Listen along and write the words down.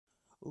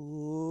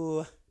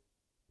Ooh,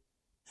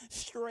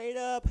 straight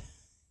up.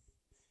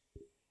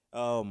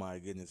 Oh my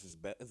goodness,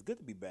 it's good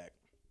to be back.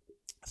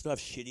 I still have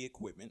shitty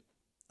equipment.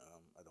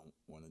 I don't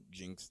want to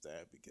jinx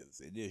that because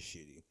it is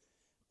shitty,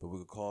 but we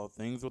could call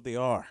things what they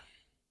are.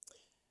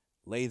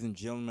 Ladies and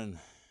gentlemen,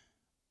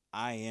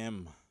 I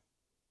am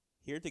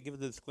here to give a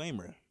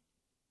disclaimer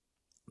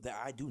that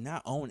I do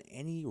not own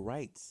any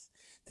rights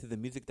to the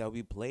music that will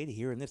be played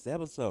here in this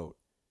episode.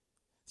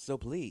 So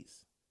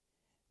please,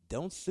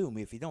 don't sue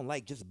me if you don't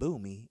like, just boo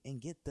me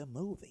and get the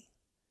movie.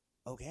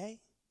 Okay?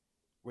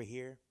 We're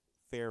here,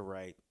 fair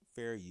right,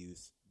 fair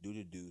use, do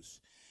the deuce.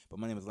 But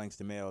my name is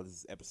Langston Mail. This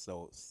is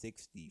episode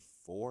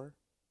 64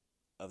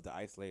 of the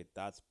Isolated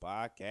Thoughts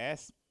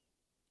podcast.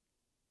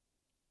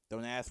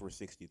 Don't ask where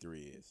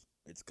 63 is.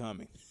 It's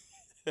coming.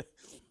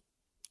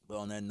 But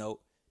on that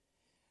note,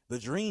 the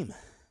dream.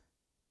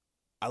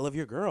 I love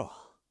your girl.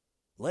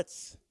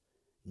 Let's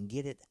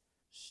get it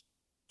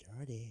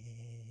started.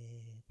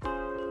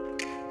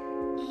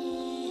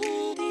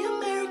 The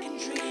American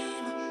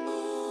dream.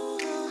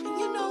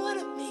 You know what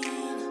I mean.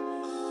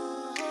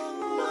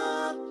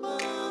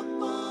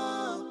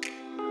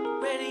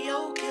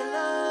 Radio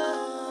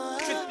killer.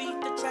 Trick beat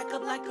the track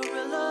up like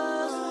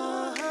gorillas.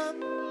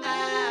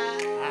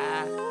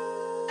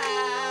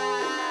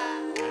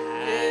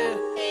 Yeah.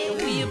 And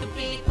we up in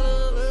the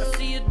club. I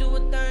see you do a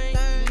thing.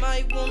 You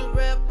might wanna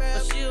rap,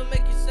 but she'll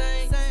make you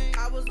sing.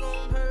 I was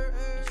on her,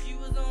 and she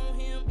was on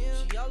him.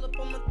 She all up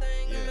on my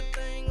thing, on the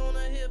thing on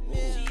her hip.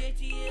 She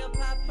ATL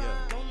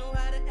Popeye, don't know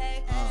how to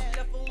act. She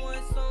left for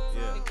one song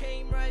and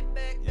came right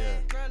back.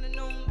 Grinding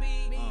on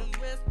me the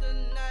rest of the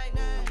night.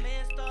 My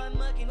man started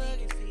mugging,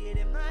 he can see it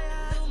in my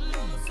eyes.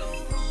 Little mama so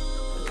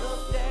hood, I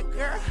love that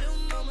girl.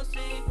 Little mama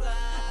say fly,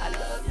 I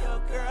love your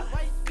girl.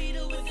 White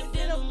beater with the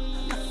denim,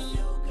 I love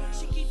your girl.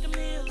 She keep them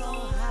heels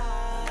on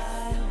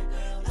high.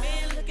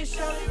 Man, look at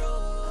Shawty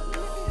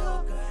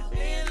roll.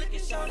 Man, look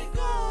at Shawty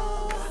go.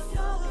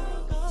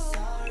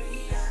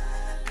 Sorry, I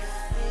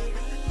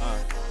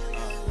got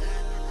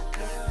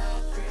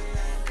girlfriend.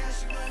 Now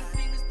she running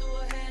fingers through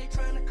her hair,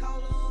 trying to call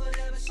her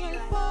whatever she like.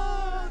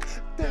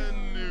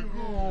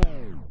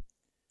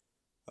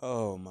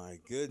 Oh my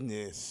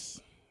goodness.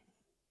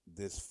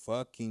 This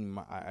fucking.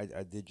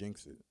 I did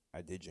jinx it.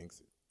 I did jinx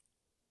it.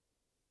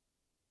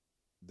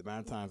 The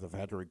amount of times I've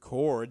had to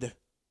record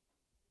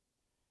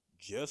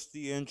just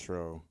the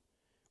intro,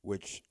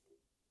 which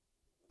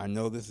I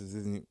know this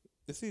isn't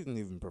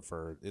even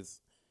preferred.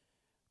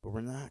 But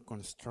we're not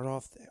going to start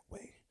off that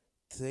way.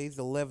 Today's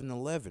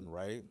 11/11,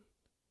 right?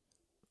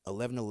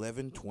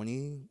 11/11,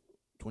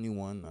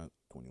 2021, not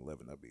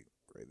 2011. That'd be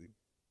crazy.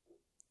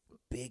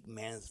 Big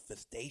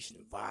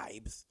manifestation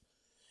vibes.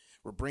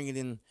 We're bringing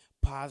in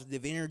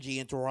positive energy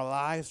into our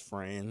lives,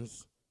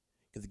 friends.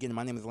 Because again,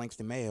 my name is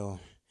Langston Mail,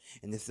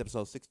 and this is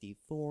episode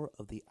 64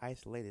 of the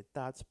Isolated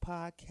Thoughts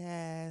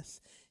podcast.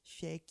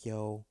 Shake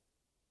your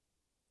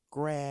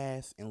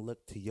grass and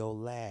look to your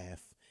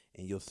laugh,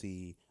 and you'll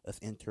see us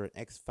enter an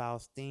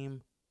X-Files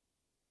theme.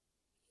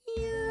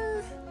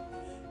 Here.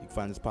 You can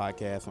find this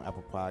podcast on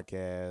Apple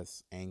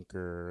Podcasts,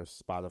 Anchor,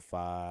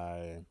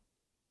 Spotify.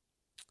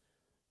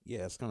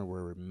 Yeah, that's kind of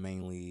where we're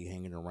mainly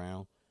hanging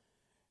around.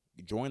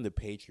 Join the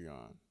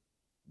Patreon.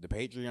 The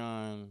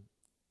Patreon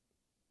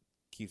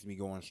keeps me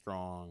going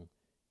strong.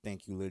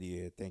 Thank you,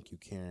 Lydia. Thank you,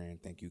 Karen.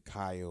 Thank you,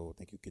 Kyle.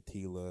 Thank you,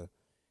 Katila.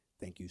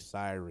 Thank you,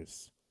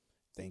 Cyrus.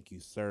 Thank you,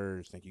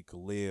 Serge. Thank you,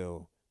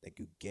 Khalil. Thank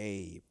you,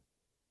 Gabe.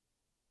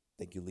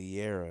 Thank you,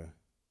 Liera.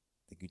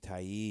 Thank you,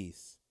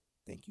 Thais.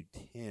 Thank you,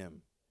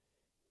 Tim.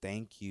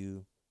 Thank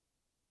you.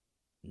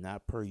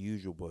 Not per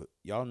usual, but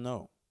y'all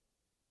know.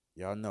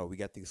 Y'all know. We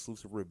got the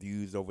exclusive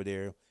reviews over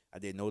there. I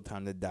did No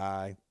Time to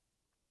Die.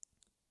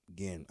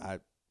 Again,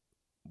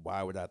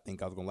 why would I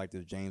think I was going to like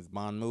this James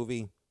Bond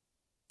movie?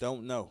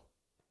 Don't know.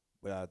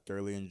 But I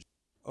thoroughly enjoyed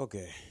it.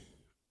 Okay.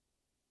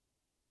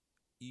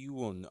 You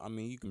will, I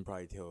mean, you can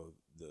probably tell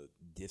the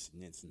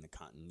dissonance in the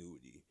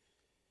continuity.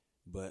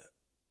 But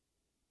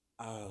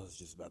I was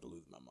just about to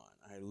lose my mind.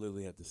 I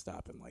literally had to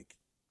stop and,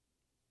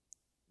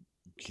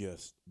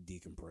 just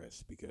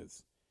decompress.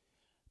 Because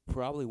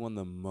probably one of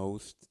the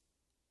most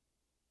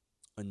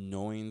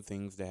annoying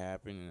things to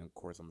happen, and of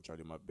course I'm going to try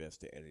to do my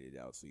best to edit it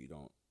out so you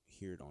don't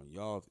hear it on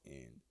y'all's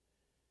end.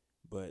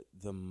 But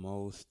the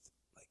most,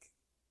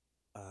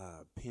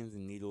 pins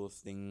and needles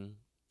thing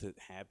to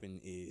happen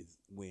is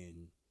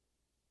when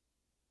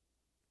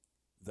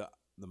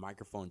the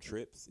microphone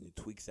trips and it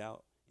tweaks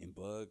out and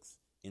bugs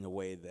in a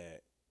way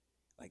that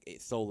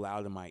it's so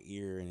loud in my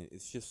ear, and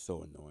it's just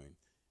so annoying.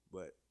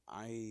 But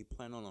I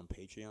plan on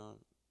Patreon.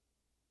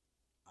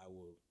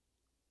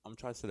 I'm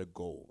trying to set a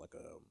goal,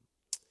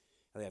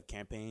 they have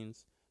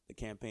campaigns. The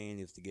campaign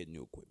is to get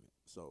new equipment,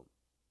 so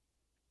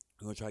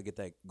I'm gonna try to get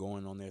that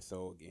going on there.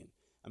 So again,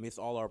 I mean, it's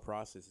all our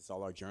process, it's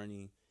all our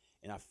journey,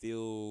 and I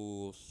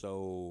feel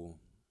so.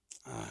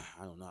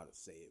 I don't know how to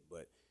say it,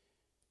 but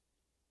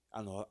I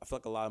don't know. I feel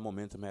like a lot of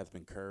momentum has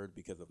been curbed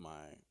because of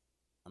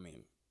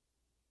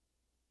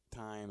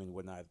time and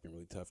whatnot has been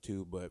really tough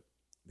too. But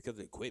because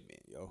of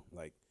equipment,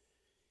 if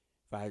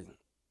I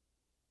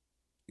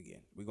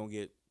we're gonna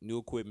get new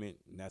equipment,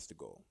 and that's the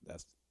goal.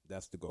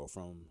 That's the goal.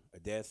 From a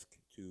desk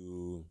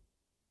to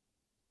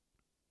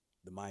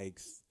the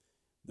mics,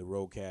 the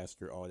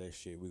roadcaster, all that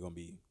shit. We're gonna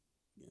be,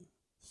 you know,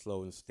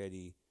 slow and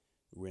steady.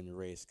 We're in the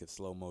race because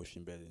slow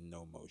motion better than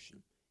no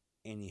motion.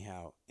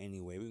 Anyhow,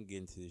 anyway, we can get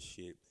into this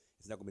shit.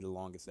 It's not gonna be the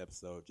longest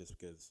episode just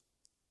because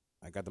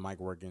I got the mic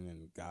working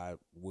and God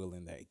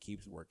willing that it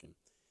keeps working.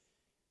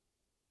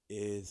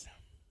 Is,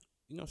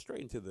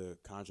 straight into the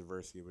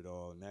controversy of it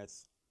all, and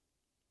that's,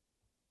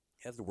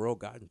 has the world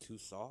gotten too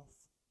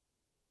soft?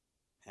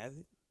 Has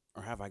it?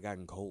 Or have I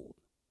gotten cold?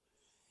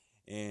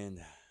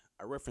 And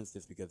I reference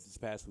this because this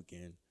past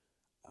weekend,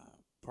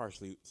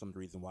 partially some of the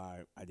reason why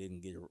I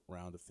didn't get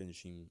around to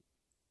finishing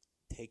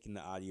taking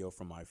the audio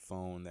from my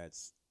phone,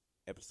 that's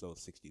episode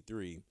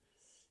 63,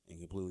 and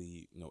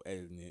completely,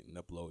 editing it and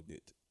uploading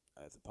it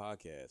as a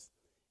podcast,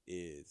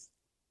 is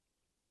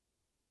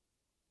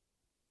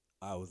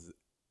I was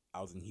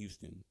in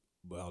Houston,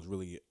 but I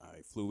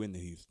flew into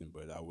Houston,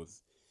 but I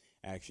was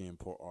actually in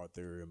Port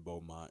Arthur and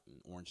Beaumont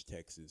and Orange,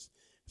 Texas.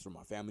 That's where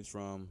my family's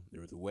from.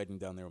 There was a wedding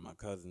down there with my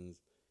cousins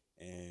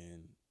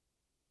and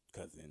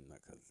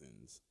not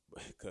cousins,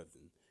 but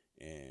cousin.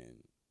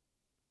 And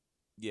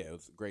yeah, it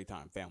was a great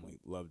time. Family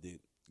loved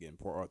it. Again,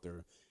 Port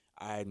Arthur.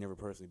 I had never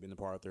personally been to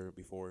Port Arthur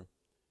before,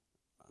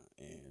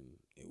 and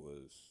it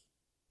was,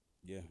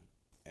 yeah,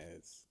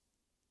 as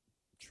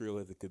trill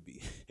as it could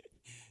be.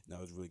 No,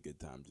 it was a really good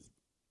time. Just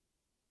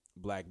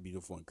black,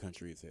 beautiful, and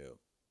country as hell.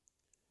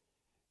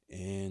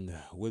 And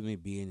with me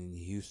being in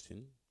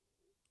Houston,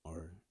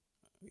 or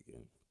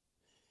again,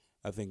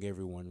 I think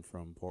everyone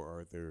from Port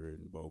Arthur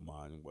and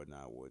Beaumont and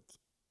whatnot would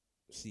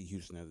see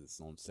Houston as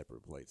its own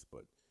separate place.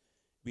 But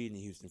being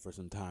in Houston for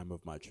some time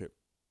of my trip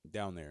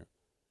down there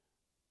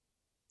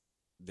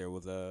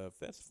was a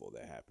festival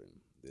that happened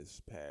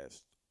this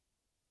past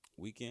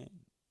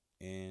weekend,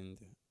 and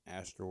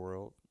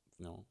Astroworld,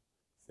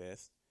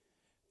 Fest.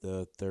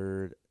 The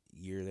third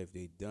year that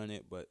they've done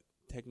it, but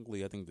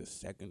technically I think the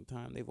second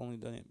time they've only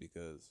done it,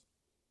 because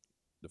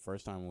the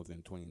first time was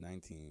in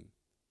 2019,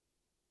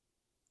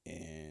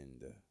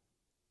 and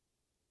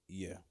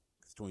yeah,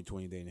 because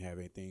 2020 they didn't have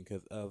anything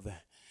because of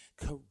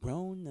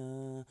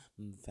coronavirus.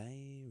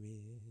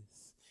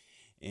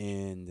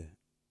 And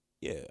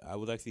yeah, I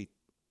was actually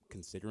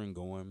considering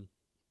going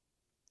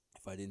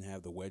if I didn't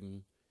have the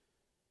wedding.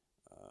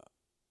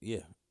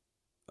 Yeah,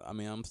 I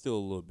mean, I'm still a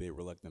little bit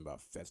reluctant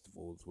about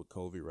festivals with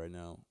COVID right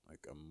now.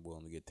 Like, I'm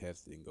willing to get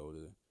tested and go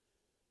to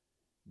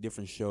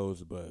different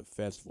shows, but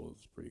festivals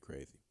is pretty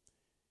crazy.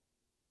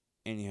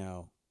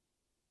 Anyhow,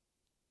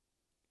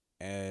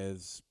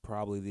 as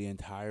probably the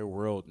entire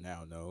world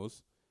now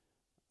knows,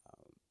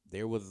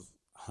 there was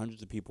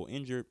hundreds of people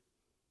injured.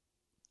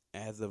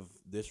 As of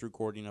this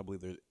recording, I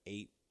believe there's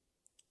 8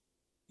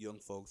 young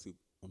folks who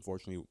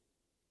unfortunately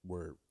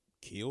were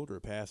killed or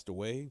passed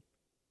away,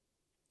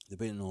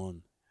 depending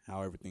on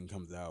how everything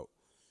comes out.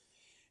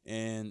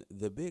 And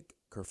the big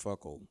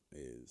kerfuckle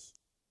is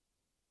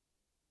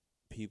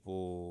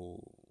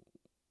people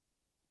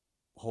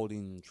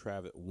wanting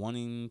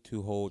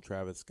to hold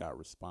Travis Scott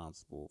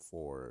responsible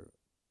for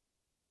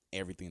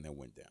everything that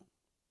went down.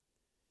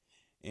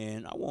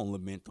 And I won't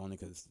lament on it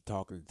because it's the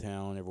talk of the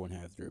town. Everyone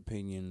has their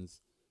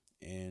opinions.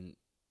 And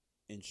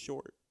in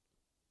short,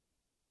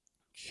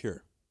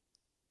 sure,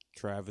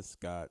 Travis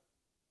Scott,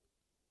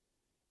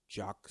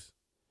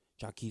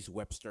 Jacquees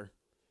Webster,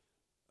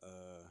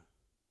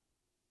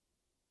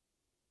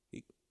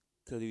 he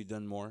could have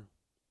done more.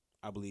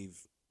 I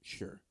believe,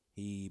 sure,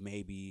 he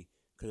maybe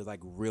could have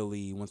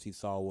really, once he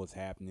saw what was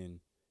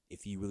happening,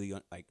 if he really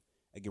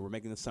again, we're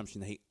making an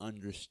assumption that he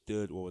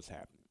understood what was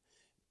happening.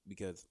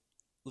 Because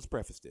let's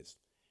preface this: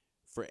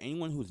 for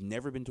anyone who's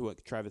never been to a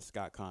Travis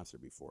Scott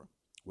concert before,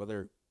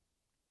 whether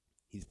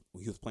he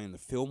was playing the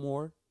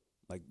Fillmore,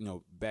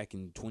 back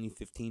in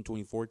 2015,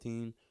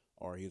 2014,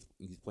 or he's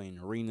playing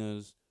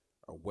arenas,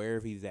 or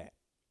wherever he's at,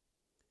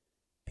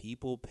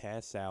 people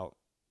pass out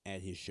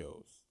at his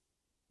shows.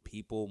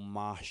 People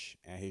mosh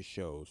at his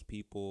shows.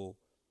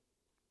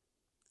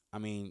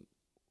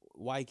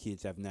 White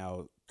kids have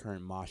now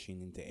turned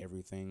moshing into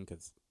everything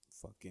because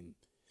fucking,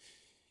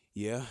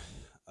 yeah.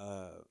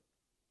 I'll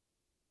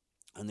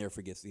never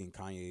forget seeing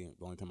Kanye,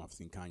 the only time I've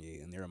seen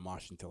Kanye, and they were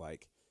moshing to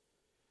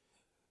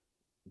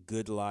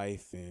Good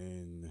Life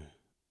and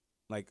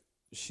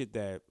shit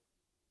that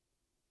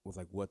was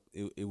what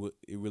it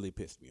really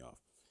pissed me off.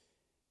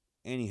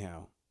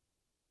 Anyhow,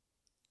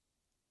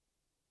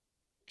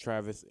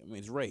 Travis,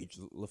 it's Rage,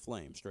 La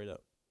Flame, straight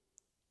up.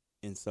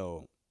 And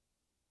so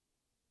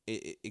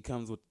it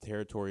comes with the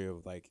territory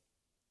of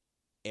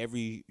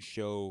every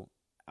show.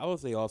 I would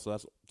say also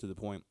that's to the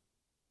point.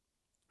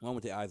 When I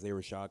went to Isaiah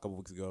Rashad a couple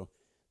weeks ago,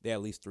 they had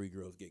at least 3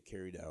 girls get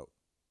carried out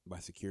by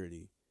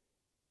security.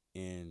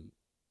 And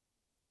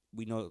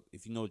we know,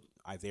 if you know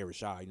Isaiah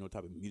Rashad, you know what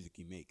type of music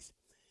he makes.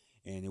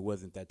 And it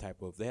wasn't that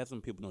type of, they had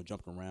some people,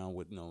 jumping around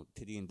with,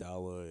 Titty and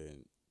Dollar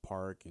and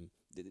Park and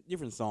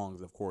different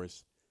songs, of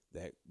course,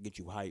 that get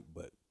you hyped,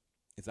 but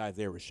it's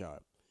Isaiah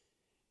Rashad.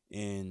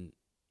 And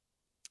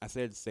I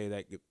said to say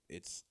that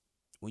it's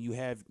when you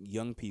have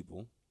young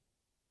people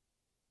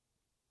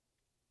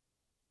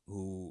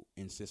who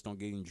insist on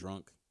getting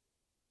drunk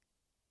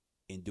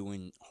and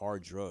doing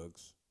hard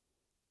drugs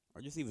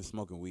or just even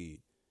smoking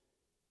weed,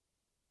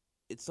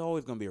 it's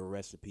always going to be a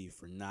recipe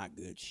for not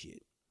good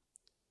shit.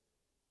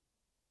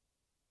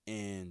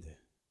 And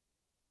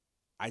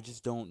I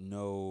just don't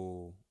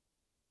know,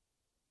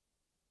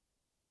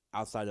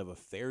 outside of a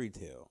fairy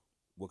tale,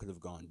 what could have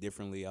gone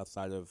differently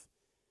outside of,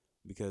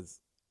 because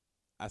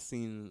I've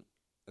seen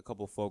a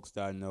couple folks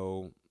that I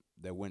know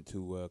that went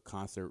to a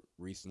concert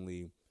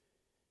recently,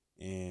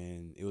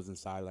 and it was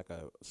inside like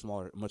a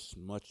smaller, much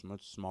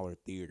smaller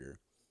theater,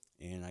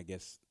 and I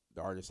guess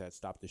the artist had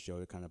stopped the show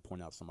to kind of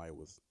point out somebody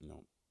was,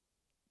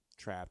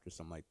 trapped or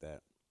something like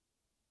that,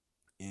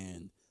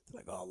 and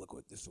they're like, "Oh, look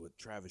what this is what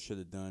Travis should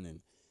have done,"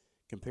 and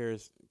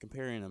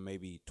comparing a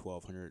maybe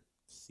 1,200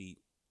 seat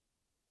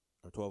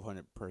or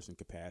 1,200 person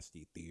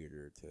capacity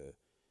theater to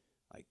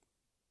like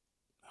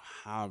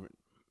how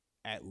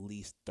at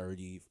least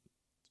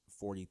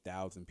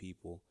 30-40,000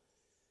 people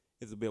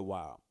is a bit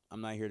wild.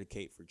 I'm not here to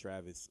cape for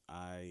Travis.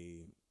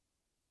 I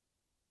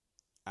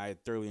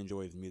thoroughly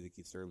enjoy his music.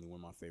 He's certainly one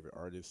of my favorite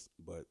artists,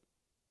 but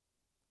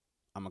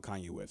I'm a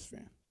Kanye West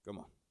fan. Come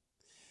on.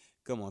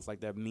 It's like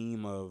that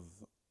meme of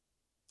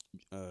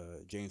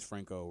James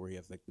Franco where he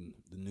has like the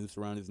noose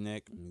around his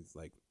neck and he's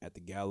like at the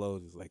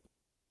gallows. It's like,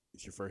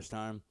 it's your first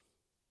time.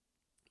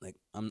 Like,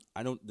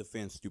 I don't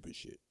defend stupid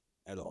shit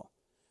at all.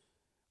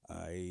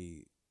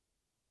 I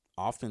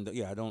often,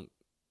 I don't.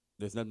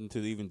 There's nothing to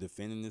even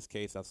defend in this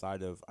case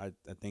outside of I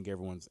think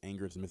everyone's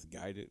anger is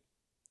misguided.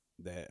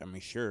 That, I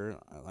mean, sure,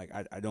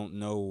 I don't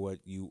know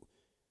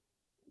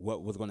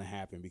what was going to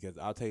happen, because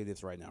I'll tell you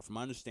this right now. From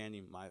my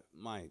understanding,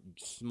 my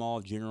small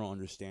general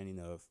understanding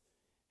of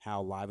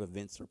how live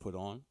events are put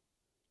on,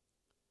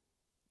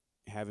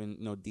 having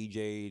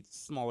DJ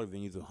smaller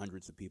venues of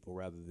hundreds of people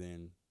rather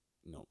than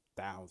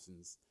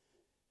thousands.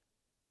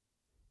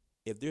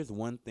 If there's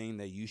one thing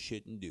that you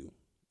shouldn't do,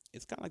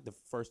 it's kind of like the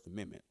First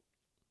Amendment.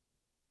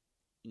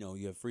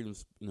 You have freedom,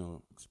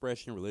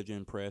 expression,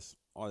 religion, press,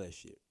 all that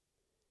shit.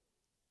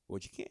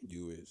 What you can't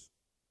do is,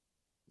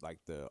 like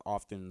the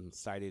often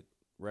cited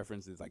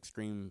references, like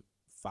scream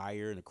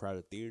fire in a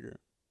crowded theater.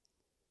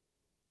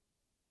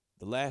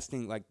 The last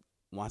thing, like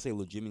when I say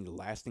legitimately, the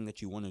last thing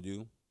that you want to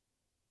do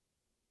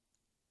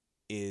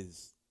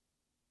is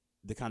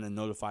to kind of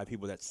notify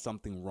people that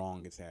something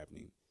wrong is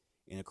happening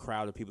in a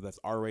crowd of people that's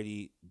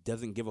already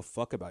doesn't give a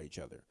fuck about each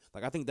other.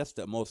 Like, I think that's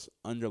the most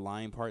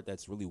underlying part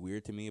that's really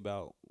weird to me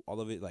about all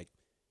of it. Like,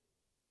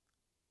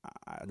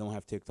 I don't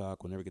have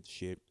TikTok, we'll never get the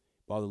shit.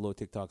 But all the little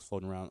TikToks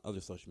floating around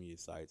other social media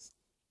sites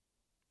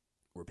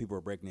where people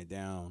are breaking it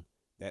down,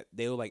 that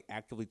they'll like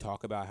actively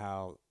talk about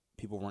how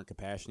people weren't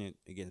compassionate.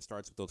 Again, it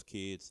starts with those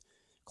kids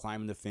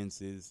climbing the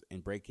fences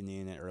and breaking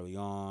in at early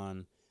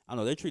on. I don't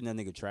know, they're treating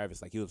that nigga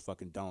Travis like he was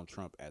fucking Donald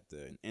Trump at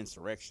the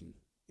insurrection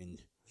in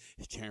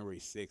January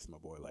 6th, my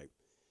boy. Like,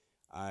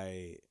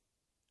 I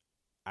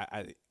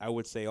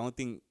would say only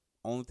thing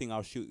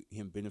I'll shoot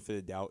him benefit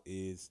of doubt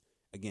is,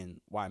 again,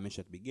 why I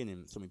mentioned at the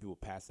beginning, so many people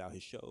pass out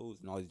his shows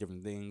and all these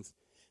different things,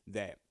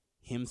 that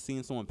him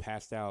seeing someone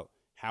passed out,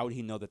 how would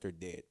he know that they're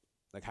dead?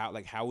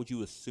 How would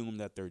you assume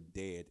that they're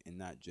dead and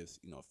not just,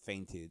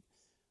 fainted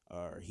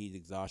or heat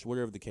exhaustion,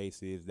 whatever the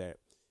case is, that,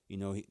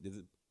 there's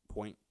a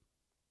point,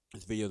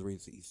 this video where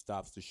he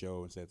stops the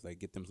show and says, like,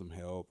 get them some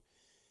help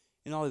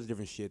and all this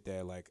different shit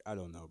that, like, I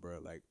don't know, bro.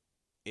 Like,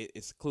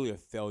 it's clearly a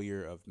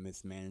failure of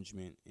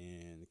mismanagement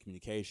and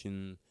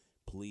communication,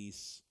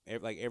 police,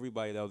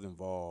 everybody that was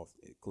involved.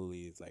 It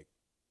clearly is like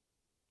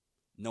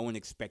no one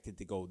expected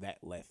to go that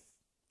left.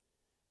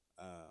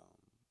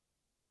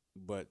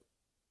 But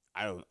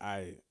I don't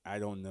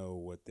know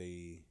what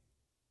they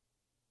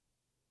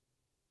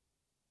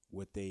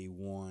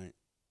want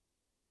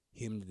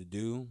him to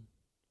do,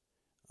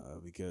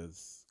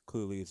 because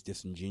clearly it's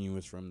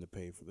disingenuous for him to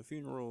pay for the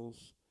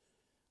funerals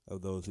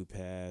of those who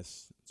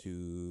passed,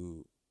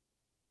 to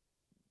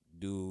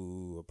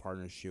do a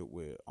partnership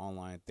with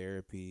online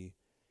therapy.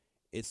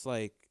 It's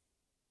like,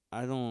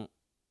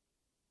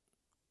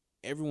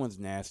 everyone's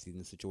nasty in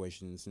the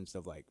situation, in the sense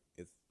of like,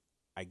 if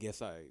I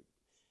guess I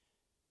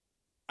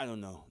don't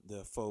know,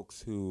 the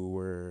folks who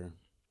were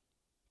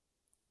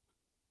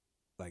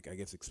like, I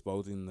guess,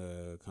 exposing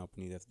the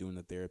company that's doing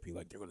the therapy,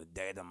 like they're gonna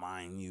data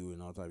mine you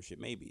and all type of shit.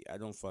 Maybe, I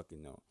don't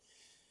fucking know.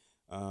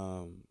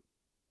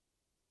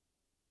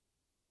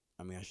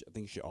 I mean, I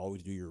think you should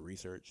always do your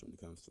research when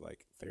it comes to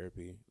like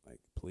therapy.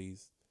 Like,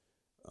 please.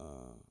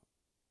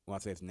 When I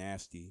say it's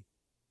nasty,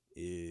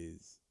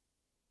 is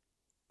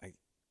like,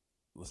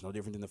 it's no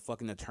different than the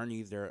fucking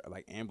attorneys. They're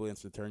like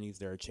ambulance attorneys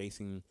that are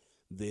chasing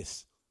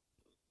this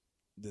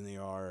than they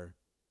are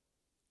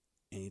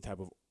any type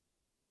of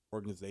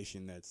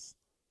organization that's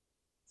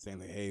saying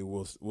like, hey,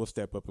 we'll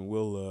step up and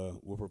we'll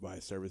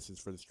provide services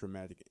for this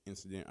traumatic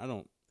incident. I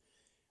don't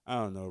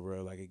know,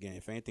 bro. Like, again,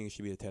 if anything, it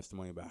should be a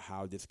testimony about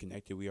how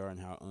disconnected we are and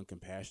how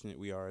uncompassionate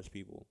we are as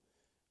people.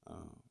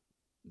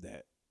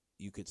 That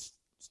you could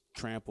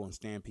trample and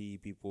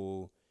stampede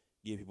people,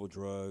 give people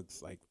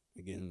drugs. Like,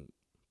 again,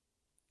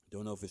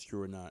 Don't know if it's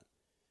true or not,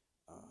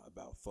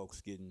 about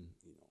folks getting,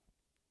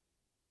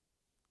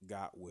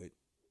 got with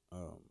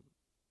um,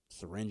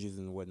 syringes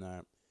and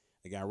whatnot.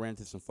 Like I ran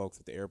into some folks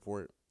at the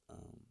airport.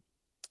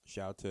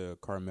 Shout out to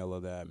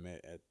Carmela that I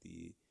met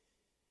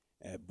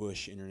at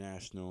Bush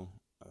International,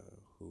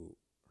 who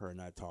her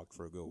and I talked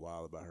for a good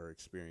while about her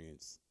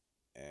experience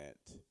at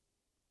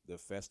the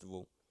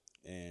festival,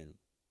 and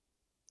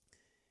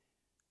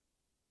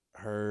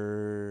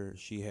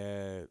she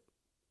had,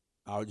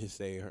 I would just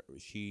say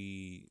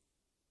she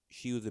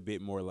was a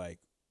bit more like,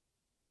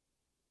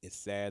 it's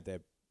sad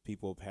that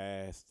people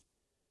passed,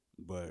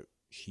 but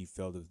she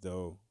felt as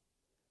though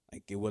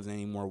like it wasn't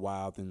any more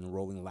wild than the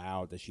Rolling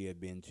Loud that she had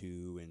been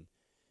to and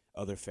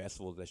other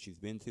festivals that she's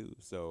been to.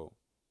 So,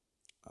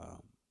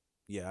 um,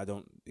 yeah, I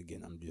don't.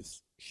 Again, I'm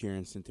just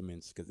sharing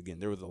sentiments because again,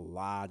 there was a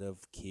lot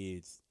of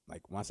kids.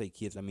 Like when I say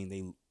kids, I mean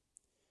they.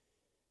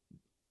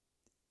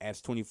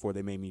 As 24,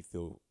 they made me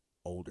feel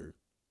older.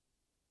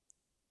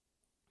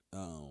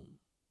 Um,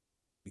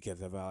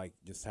 because of like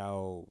just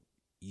how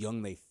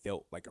young they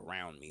felt like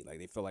around me. Like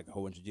they felt like a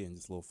whole bunch of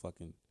just little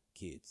fucking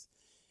kids.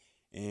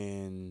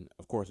 And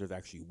of course, there's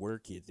actually were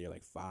kids there,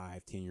 like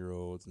 5, 10 year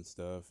olds and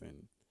stuff,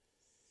 and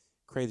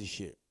crazy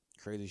shit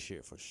for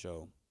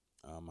sure.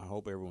 I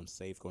hope everyone's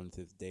safe going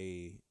to this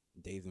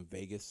Days in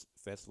Vegas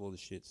festival.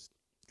 This shit's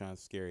kind of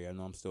scary. I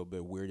know I'm still a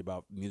bit weird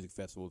about music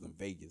festivals in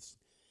Vegas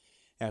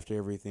after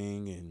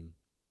everything, and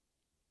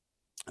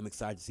I'm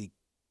excited to see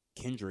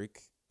Kendrick.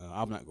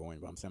 I'm not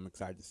going, but I'm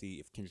excited to see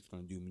if Kendrick's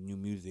going to do new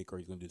music or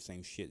he's going to do the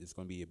same shit. It's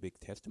going to be a big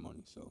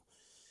testimony. So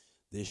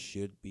this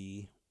should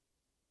be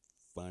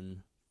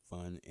fun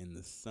in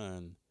the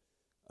sun.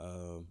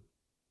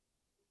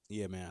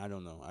 Yeah, man. I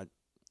don't know.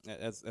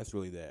 That's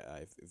really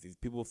that. If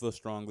people feel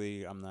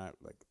strongly, I'm not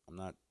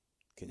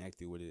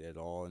connected with it at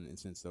all in the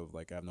sense of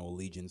like I have no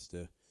allegiance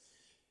to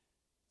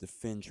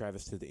defend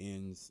Travis to the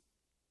ends,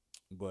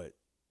 but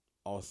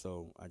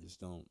also I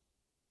don't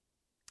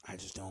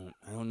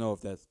know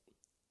if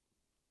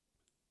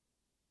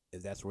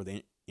that's where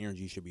the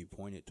energy should be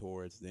pointed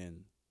towards.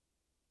 Then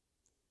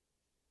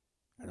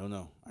I don't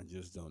know. I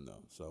just don't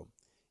know. So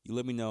you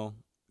let me know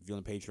if you're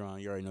on the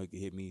Patreon. You already know you can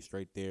hit me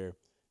straight there.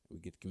 We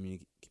get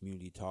the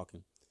community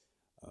talking.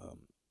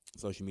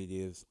 Social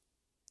media is,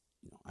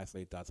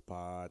 Isolated Thoughts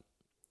Pod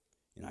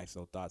and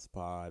ISO Thoughts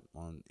Pod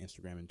on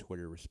Instagram and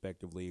Twitter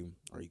respectively,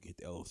 or you can hit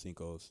the LO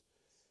Cinco's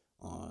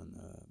on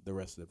the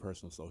rest of the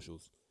personal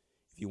socials.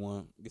 If you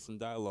want to get some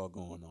dialogue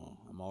going on,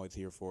 I'm always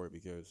here for it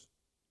because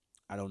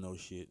I don't know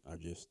shit. I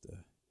just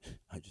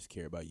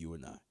care about you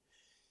and I.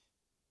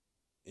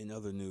 In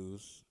other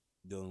news,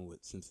 dealing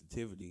with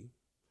sensitivity,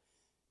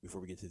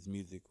 before we get to his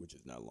music, which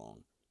is not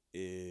long,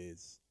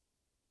 is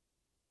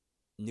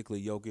Nikola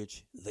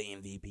Jokic, the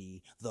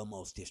MVP, the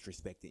most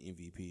disrespected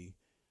MVP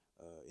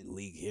in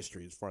league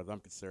history, as far as I'm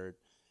concerned,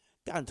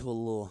 got into a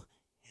little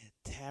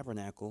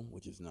tabernacle,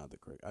 which is not the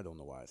correct. I don't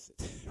know why I said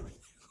tabernacle.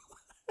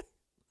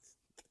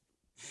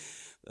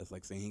 That's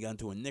like saying he got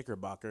into a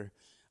knickerbocker.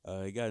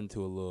 He got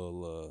into a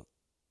little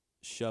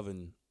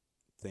shoving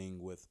thing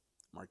with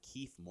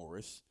Markieff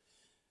Morris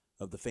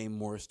of the famed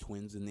Morris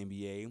twins in the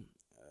NBA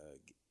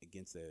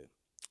against a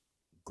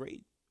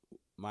great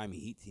Miami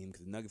Heat team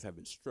because the Nuggets have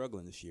been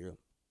struggling this year.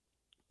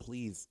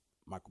 Please,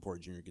 Michael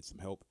Porter Jr. get some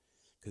help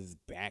because his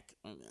back,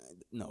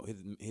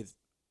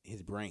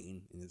 his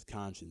brain and his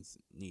conscience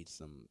needs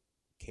some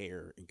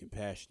care and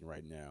compassion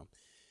right now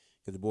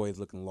because the boy is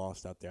looking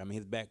lost out there. I mean,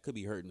 his back could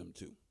be hurting him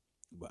too,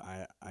 but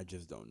I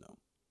just don't know.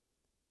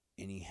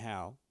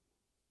 Anyhow,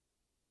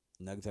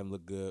 Nuggets haven't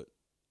looked good.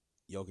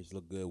 Jokic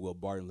look good. Will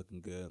Barton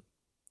looking good.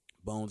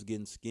 Bones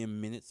getting skim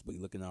minutes, but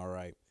he looking all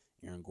right.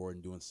 Aaron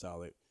Gordon doing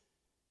solid.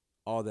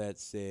 All that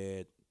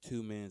said,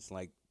 2 minutes,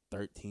 like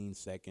 13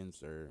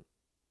 seconds, or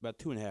about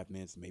 2.5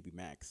 minutes, maybe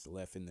max,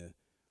 left in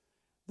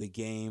the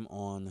game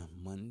on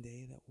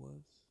Monday. That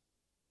was,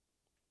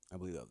 I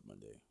believe that was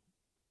Monday.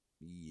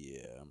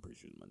 Yeah, I'm pretty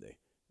sure it was Monday.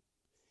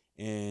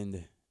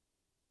 And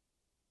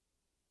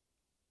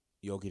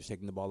Jokic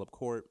taking the ball up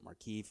court.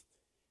 Markieff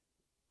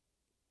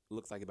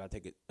looks like about to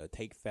take a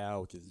take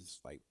foul, which is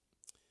just like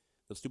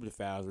the stupid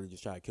fouls where they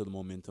just try to kill the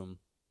momentum.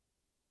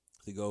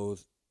 So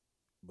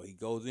he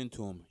goes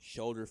into him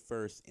shoulder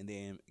first and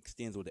then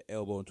extends with the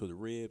elbow into the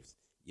ribs.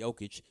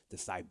 Jokic, the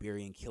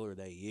Siberian killer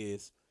that he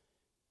is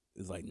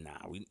like,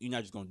 nah, you're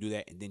not just going to do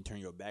that and then turn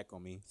your back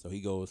on me. So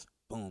he goes,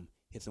 boom,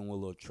 hits him with a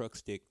little truck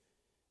stick.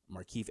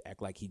 Markieff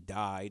act like he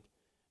died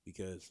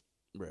because,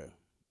 bruh,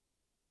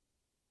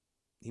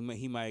 he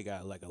might have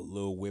got like a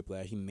little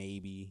whiplash. He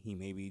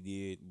maybe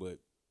did, but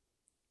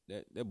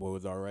that boy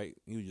was all right.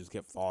 He just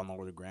kept falling all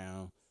over the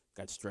ground.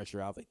 Got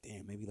stretcher out. Like,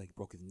 damn, maybe like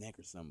broke his neck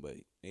or something, but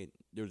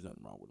there was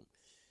nothing wrong with him.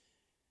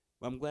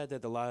 But I'm glad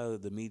that a lot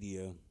of the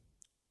media,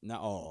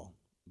 not all,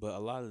 but a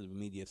lot of the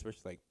media,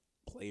 especially like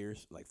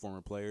players, like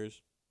former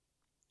players,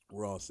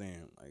 were all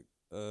saying like,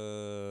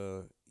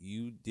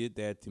 you did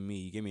that to me.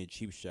 You gave me a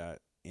cheap shot,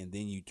 and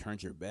then you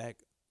turned your back.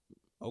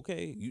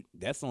 Okay,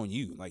 that's on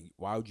you. Like,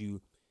 why would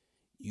you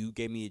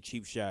gave me a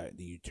cheap shot,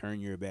 then you turn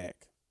your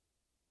back?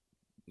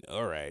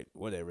 All right,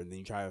 whatever. And then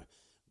you try to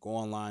go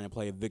online and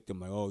play a victim,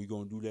 like, oh, you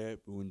gonna do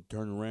that, but when you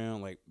turn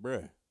around, like,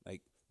 bruh,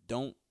 like,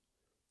 don't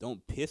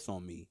don't piss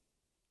on me,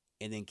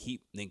 and then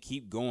keep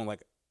going.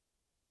 Like,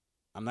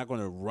 I'm not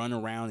gonna run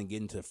around and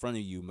get into the front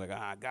of you. I'm like,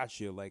 I got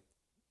you. Like,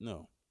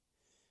 no,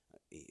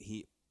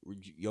 he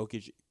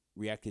Jokic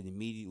reacted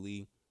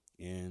immediately,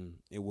 and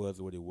it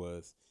was what it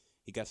was.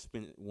 He got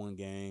spent one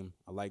game.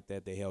 I like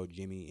that they held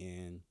Jimmy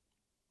and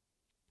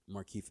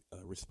Markeith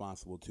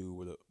responsible too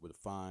with the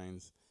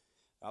fines.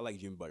 I like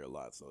Jimmy Butler a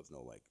lot, so it's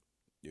no like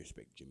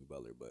disrespect Jimmy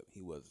Butler, but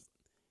he was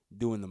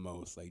doing the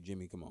most. Like,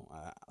 Jimmy, come on.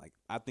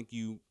 I think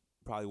you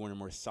probably one of the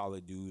more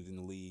solid dudes in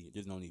the league.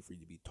 There's no need for you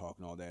to be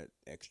talking all that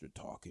extra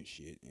talk and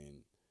shit.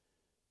 And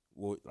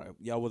well, like,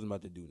 y'all wasn't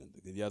about to do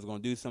nothing. If y'all was gonna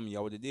do something,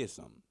 y'all would have did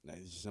something. Like,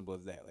 it's as simple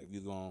as that. Like, if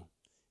you was gonna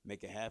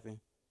make it happen,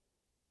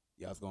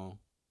 y'all was gonna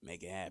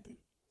make it happen.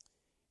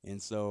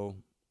 And so,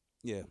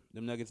 yeah,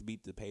 them Nuggets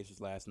beat the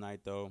Pacers last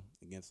night though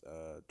against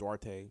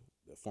Duarte,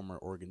 the former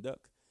Oregon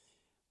Duck.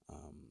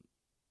 Um,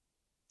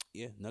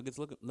 yeah, Nuggets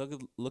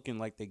looking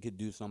like they could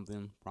do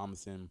something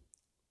promising.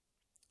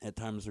 At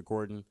time of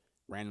recording,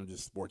 random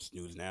just sports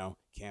news now.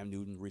 Cam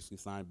Newton recently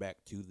signed back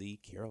to the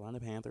Carolina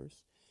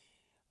Panthers.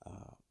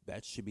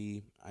 That should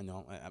be. I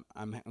know.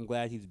 I'm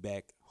glad he's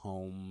back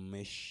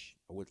home-ish.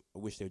 I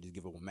wish they would just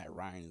give up on Matt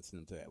Ryan and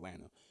send him to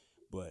Atlanta,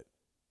 but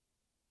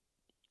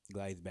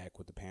glad he's back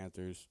with the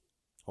Panthers.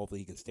 Hopefully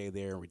he can stay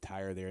there and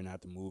retire there, and not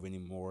have to move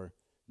anymore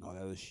and all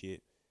that other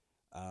shit.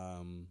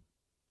 Um,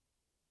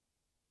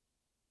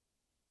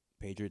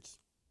 Patriots.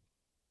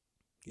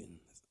 Getting,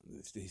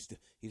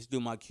 he's still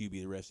my QB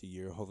the rest of the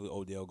year. Hopefully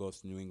Odell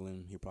goes to New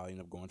England. He'll probably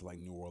end up going to like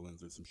New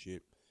Orleans or some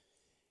shit.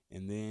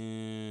 And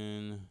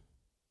then,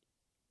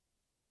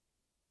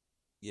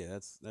 yeah,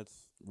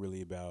 that's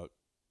really about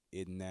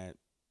it. In that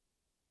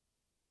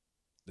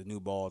the new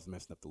ball is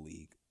messing up the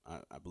league.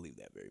 I believe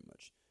that very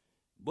much.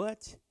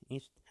 But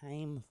it's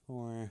time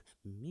for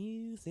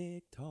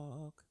music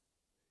talk.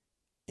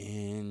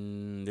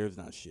 And there's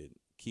not shit.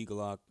 Key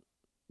Glock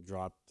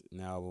dropped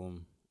an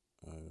album,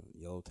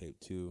 Yellow Tape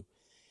 2.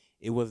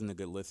 It wasn't a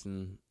good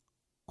listen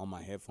on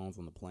my headphones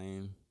on the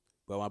plane.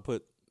 But when I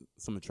put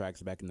some of the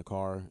tracks back in the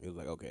car, it was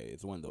like, okay,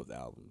 it's one of those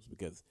albums.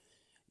 Because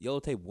Yellow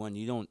Tape 1,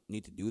 you don't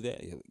need to do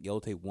that. Yellow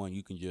Tape 1,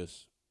 you can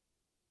just,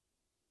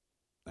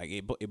 like,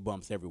 it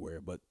bumps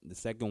everywhere. But the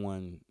second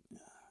one,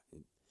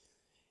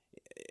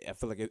 I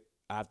feel like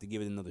I have to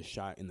give it another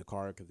shot in the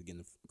car because,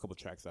 again, a couple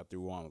tracks I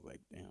threw on, I was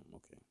like, damn,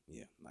 okay,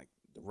 yeah. Like,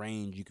 the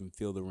range, you can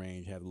feel the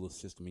range. Have a little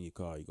system in your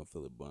car, you can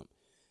feel it bump.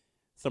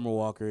 Summer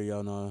Walker,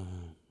 y'all know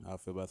how I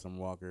feel about Summer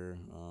Walker.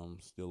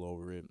 Still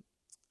over it.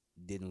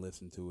 Didn't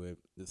listen to it.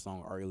 The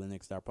song Ari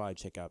Lennox, I'll probably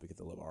check out because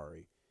I love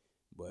Ari.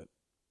 But,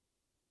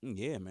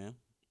 yeah, man.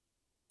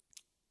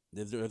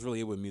 That's really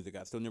it with music.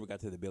 I still never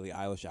got to the Billie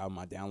Eilish album.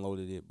 I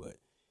downloaded it, but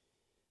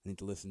I need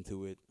to listen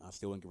to it. I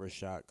still want to give her a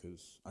shot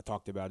because I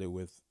talked about it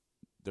with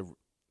I was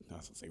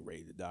going to say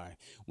Ready to Die.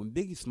 When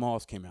Biggie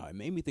Smalls came out, it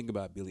made me think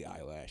about Billie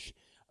Eilish.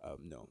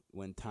 No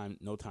Time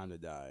to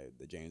Die,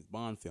 the James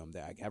Bond film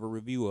that I have a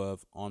review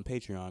of on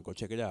Patreon. Go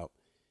check it out.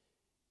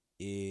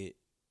 It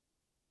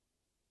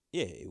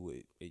made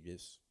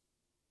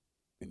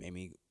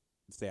me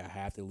say I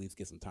have to at least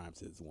get some time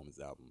to this woman's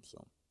album.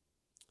 So,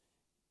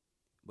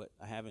 but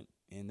I haven't,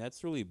 and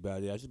that's really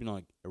about it. I've just been on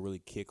like a really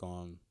kick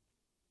on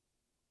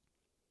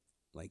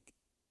like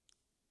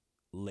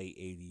late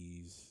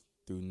 '80s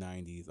through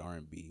 '90s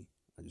R&B.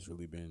 Just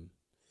really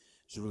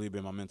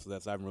been my mental. I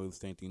haven't really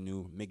listened to anything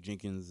new. Mick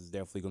Jenkins is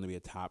definitely going to be a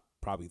top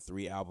probably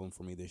 3 album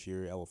for me this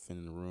year. Elephant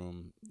in the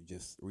Room,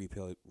 just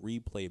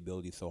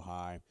replayability so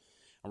high.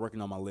 I'm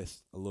working on my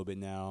list a little bit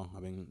now.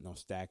 I've been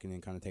stacking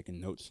and kind of taking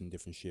notes and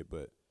different shit,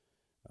 but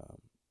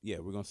yeah,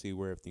 we're gonna see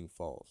where everything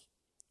falls.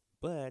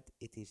 But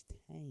it is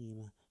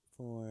time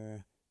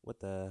for What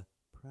the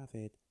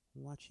Prophet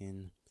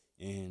Watching.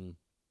 And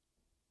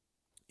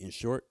in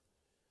short,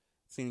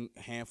 seen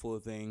a handful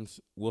of things.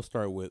 We'll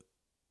start with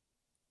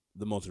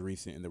the most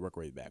recent in the work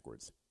rate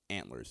backwards.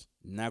 Antlers.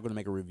 Not going to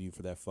make a review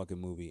for that fucking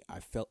movie.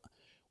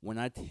 When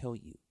I tell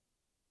you,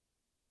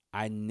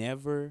 I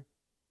never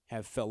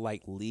have felt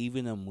like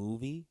leaving a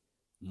movie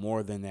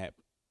more than that,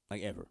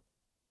 like, ever.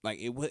 Like,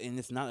 and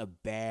it's not a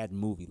bad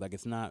movie. Like,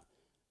 it's not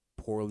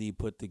poorly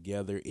put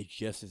together. It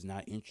just is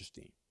not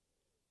interesting.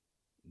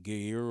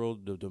 Guillermo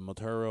del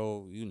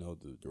Toro,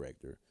 the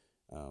director.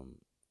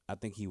 I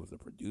think he was a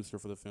producer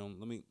for the film.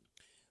 Let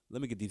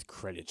me get these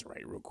credits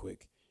right real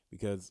quick,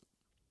 because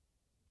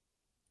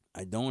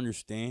I don't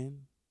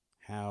understand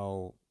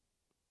how.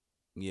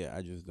 Yeah,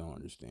 I just don't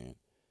understand.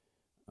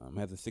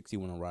 Has a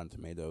 61 on Rotten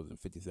Tomatoes and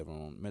 57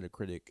 on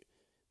Metacritic,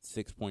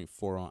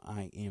 6.4 on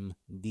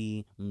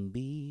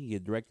IMDb. The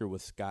director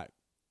was Scott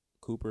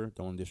Cooper.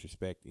 Don't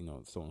disrespect,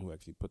 someone who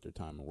actually put their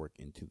time and work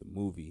into the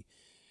movie.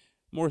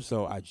 More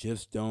so, I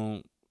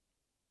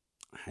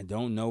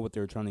don't know what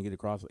they were trying to get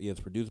across. Yeah, it's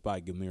produced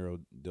by Guillermo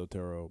del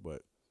Toro,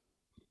 but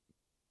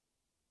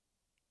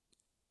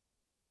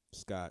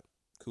Scott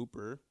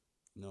Cooper,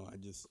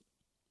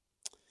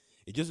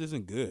 it just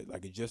isn't good.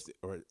 Like, it just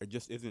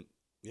isn't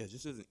Yeah,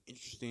 this isn't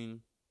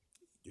interesting.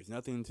 There's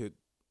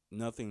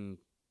nothing.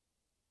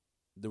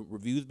 The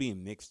reviews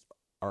being mixed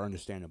are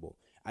understandable.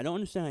 I don't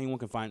understand how anyone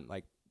can find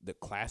like the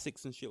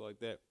classics and shit like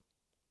that.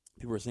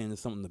 People are saying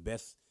it's some of the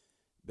best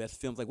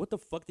films. Like, what the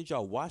fuck did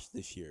y'all watch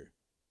this year?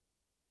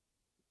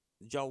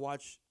 Did y'all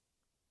watch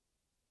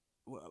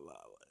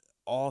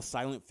all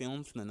silent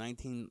films from the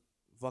 19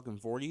 fucking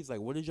 40s?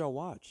 Like, what did y'all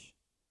watch?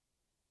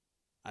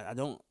 I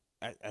don't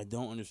I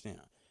don't understand.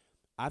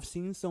 I've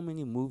seen so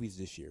many movies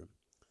this year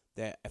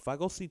that if I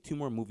go see two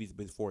more movies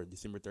before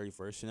December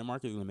 31st,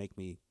 Cinemark is gonna make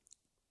me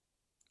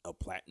a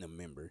platinum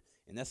member,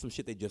 and that's some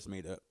shit they just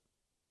made up.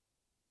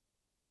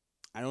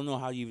 I don't know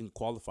how you even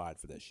qualified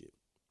for that shit,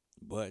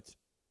 but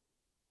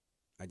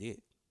I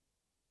did.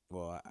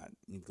 Well, I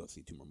need to go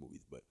see two more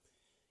movies, but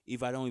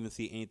if I don't even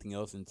see anything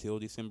else until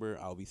December,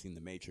 I'll be seeing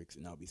The Matrix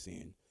and I'll be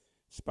seeing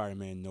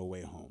Spider-Man No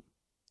Way Home.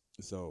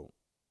 So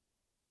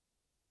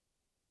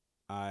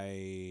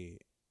I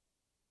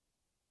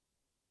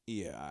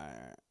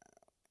yeah,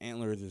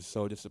 Antlers is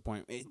so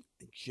disappointing. It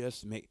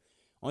just make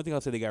only thing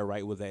I'll say they got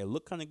right was that it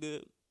looked kind of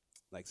good,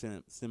 like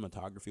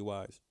cinematography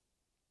wise,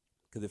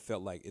 because it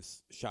felt like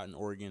it's shot in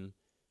Oregon,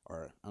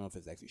 or I don't know if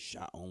it's actually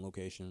shot on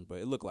location, but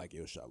it looked like it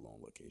was shot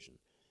on location.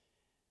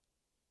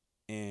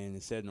 And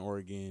it's set in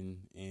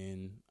Oregon,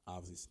 and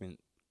obviously spent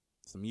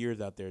some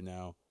years out there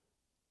now.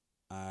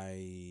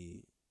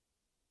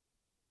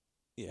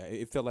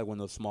 It felt like one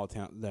of those small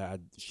towns that I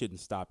shouldn't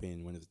stop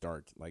in when it's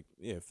dark. Like,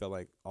 yeah, it felt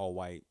like all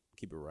white,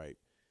 keep it right.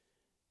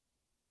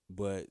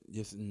 But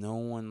just no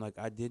one, like,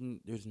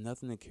 there's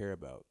nothing to care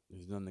about.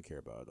 There's nothing to care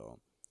about at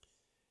all.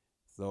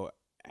 So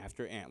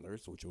after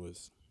Antlers, which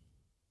was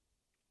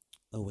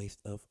a waste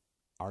of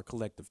our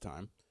collective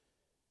time,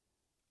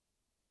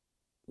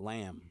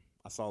 Lamb.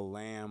 I saw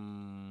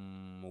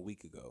Lamb a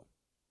week ago.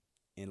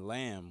 And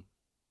Lamb,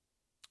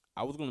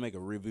 I was going to make a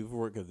review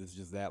for it because it's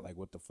just that, like,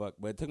 what the fuck.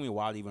 But it took me a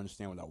while to even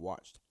understand what I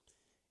watched.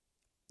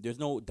 There's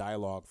no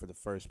dialogue for the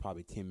first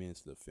probably 10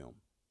 minutes of the film.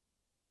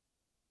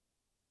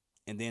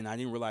 And then I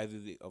didn't realize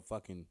it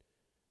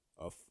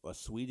was a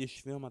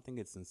Swedish film. I think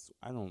it's in,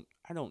 I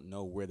don't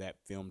know where that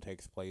film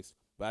takes place,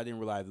 but I didn't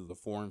realize it was a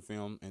foreign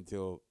film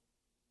until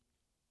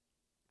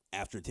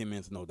after 10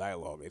 minutes of no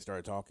dialogue they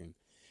started talking.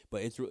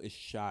 But it's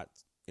shot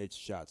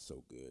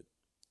so good.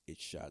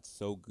 It's shot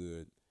so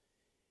good.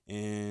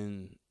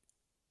 And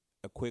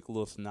a quick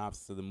little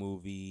synopsis of the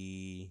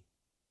movie.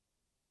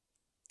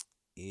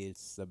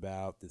 It's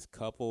about this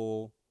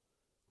couple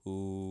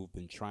who've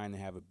been trying to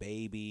have a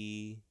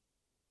baby,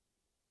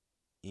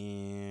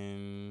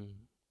 and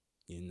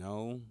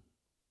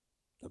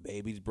the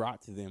baby's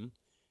brought to them,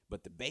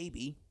 but the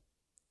baby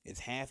is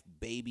half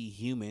baby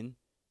human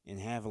and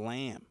half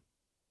lamb.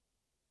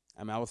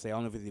 I mean, I would say, I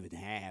don't know if it's even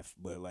half,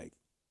 but like,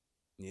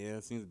 yeah,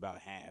 it seems about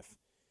half.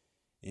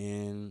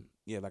 And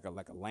yeah, like a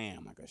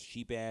lamb, like a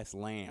sheep ass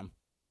lamb,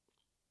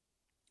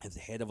 has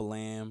the head of a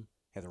lamb,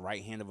 has the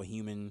right hand of a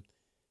human,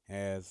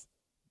 has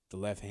the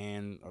left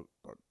hand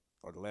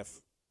or the left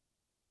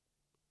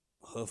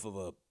hoof of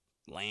a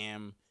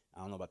lamb. I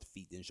don't know about the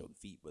feet, didn't show the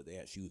feet, but they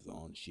had shoes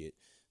on and shit.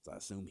 So I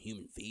assume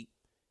human feet.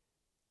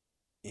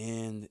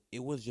 And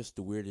it was just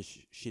the weirdest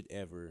shit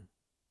ever.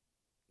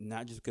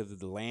 Not just because of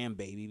the lamb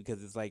baby,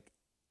 because it's like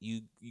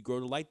you grow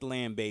to like the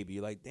lamb baby.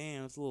 You're like,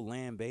 damn, it's a little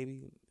lamb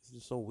baby.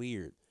 This is so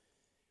weird.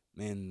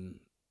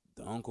 And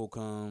the uncle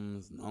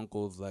comes, and the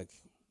uncle's like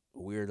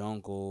a weird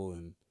uncle,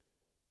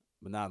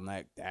 but not in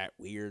like that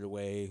weird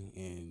way.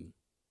 And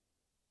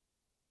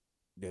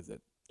there's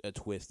a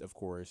twist, of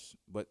course,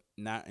 but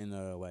not in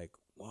a like,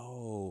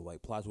 whoa,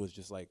 like plot twist,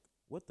 just like,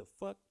 what the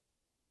fuck?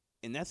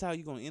 And that's how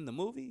you gonna end the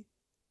movie?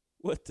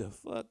 What the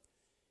fuck?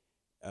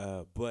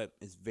 But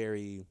it's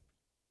very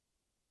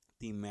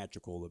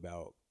thematical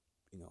about,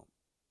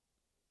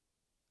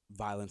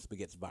 violence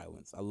begets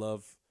violence.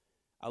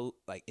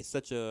 It's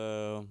such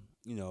a,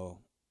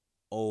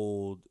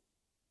 old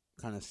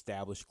kind of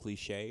established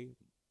cliche,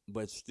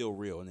 but it's still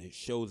real, and it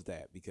shows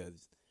that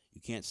because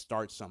you can't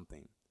start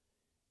something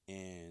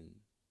and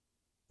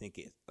think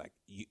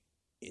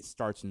it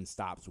starts and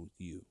stops with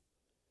you.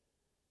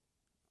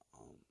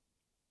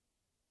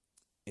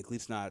 At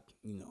least not,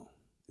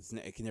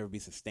 it can never be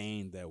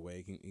sustained that way.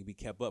 It can be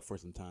kept up for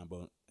some time, but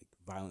like,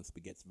 violence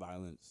begets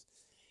violence,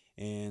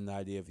 and the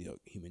idea of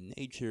human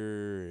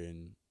nature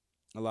and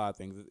a lot of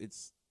things.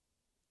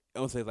 I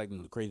don't say it's like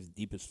the crazy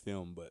deepest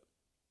film, but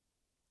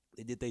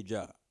they did their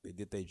job. They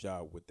did their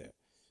job with that.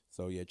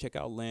 So yeah, check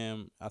out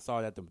Lamb. I saw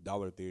it at the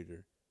Dollar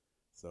Theater.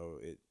 So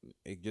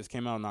it just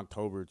came out in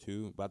October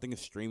too, but I think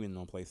it's streaming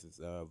on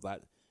places.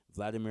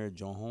 Vladimir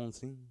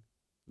Johansson,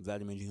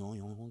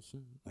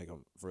 like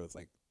for it's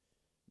like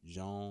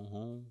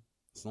Johansson.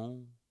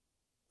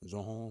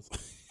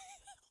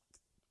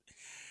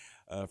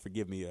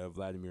 Forgive me,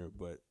 Vladimir,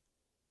 but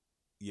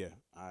yeah,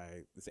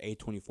 it's an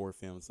A24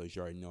 film, so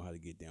you already know how to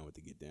get down with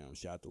the get down.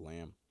 Shout out to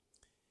Lamb.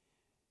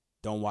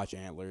 Don't watch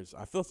Antlers.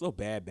 I feel so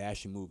bad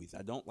bashing movies.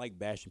 I don't like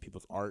bashing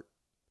people's art.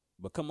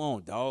 But come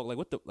on, dog. Like,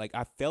 what the? Like,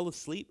 I fell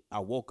asleep. I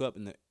woke up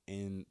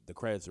and the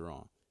credits are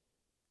on.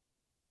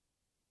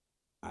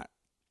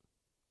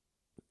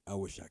 I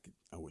wish I could.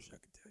 I wish I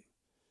could tell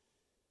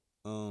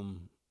you.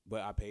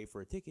 But I paid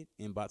for a ticket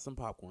and bought some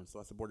popcorn, so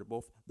I supported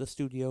both the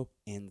studio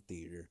and the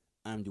theater.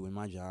 I'm doing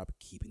my job,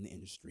 keeping the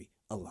industry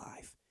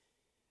alive.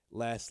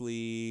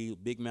 Lastly,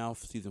 Big Mouth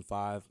season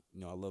 5.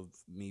 You know, I love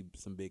me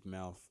some Big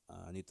Mouth.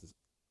 I need to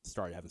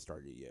start. I haven't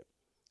started it yet.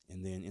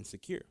 And then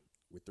Insecure.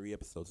 We're 3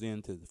 episodes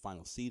into the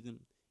final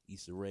season.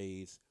 Issa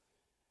Rae's.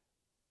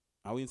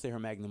 I wouldn't say her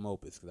magnum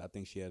opus because I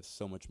think she has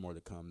so much more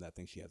to come. I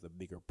think she has a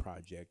bigger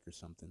project or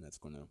something that's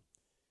gonna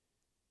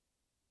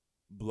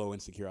blow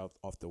Insecure out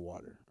off the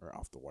water or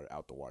out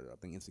the water. I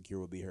think Insecure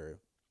will be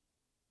her,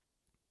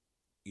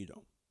 you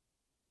know,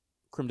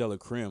 creme de la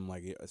creme.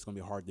 Like it's gonna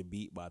be hard to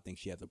beat, but I think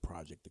she has a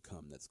project to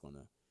come that's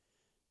gonna,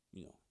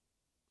 you know,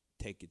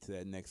 take it to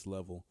that next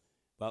level.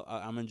 But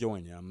I'm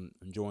enjoying it. I'm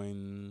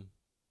enjoying.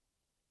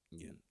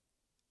 Again,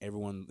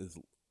 everyone is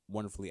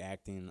wonderfully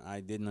acting.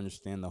 I didn't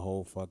understand the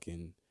whole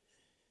fucking.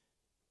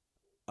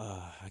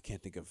 I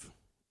can't think of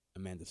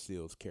Amanda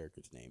Seales'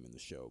 character's name in the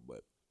show,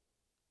 but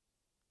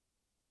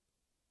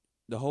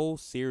the whole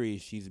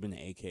series she's been an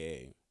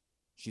AKA.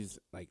 She's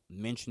like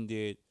mentioned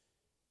it.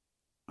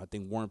 I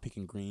think Warren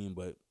Picking Green,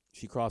 but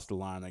she crossed the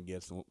line, I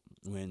guess,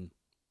 when,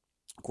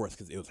 of course,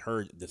 because it was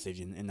her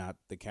decision and not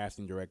the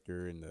casting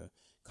director and the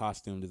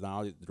costume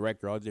design, the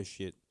director, all this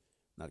shit.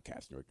 Not the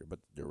casting director, but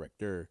the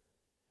director,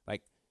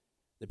 like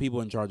the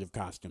people in charge of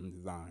costume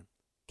design,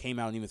 came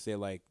out and even said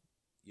like,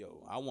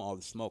 "Yo, I want all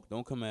the smoke.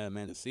 Don't come at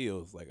Amanda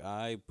Seales. Like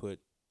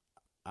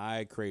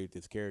I created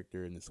this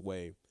character in this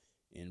way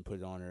and put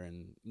it on her,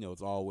 and you know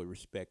it's all with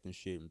respect and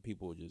shit." And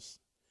people just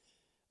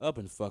up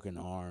in fucking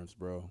arms,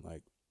 bro.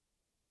 Like,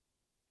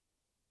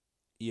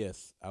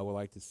 yes, I would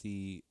like to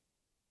see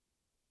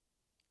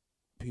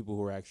people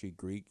who are actually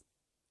Greek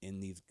in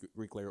these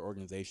Greek letter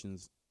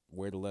organizations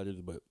wear the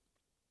letters, but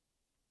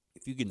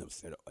if you getting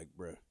upset, like,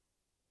 bruh,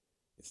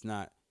 it's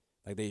not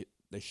like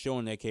they're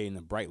showing that kid in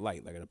a bright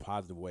light, like in a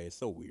positive way. It's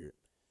so weird,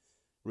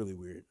 really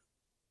weird.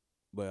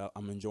 But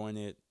I'm enjoying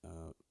it.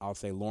 I'll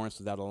say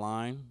Lawrence is out of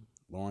line.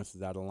 Lawrence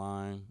is out of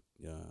line.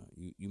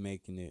 You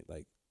making it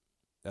like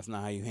that's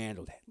not how you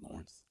handle that,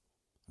 Lawrence.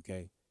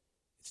 Okay,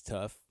 it's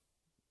tough,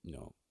 you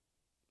know,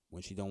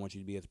 when she don't want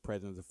you to be as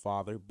present as a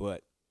father,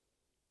 but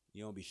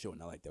you don't be showing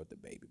out like that with the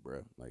baby,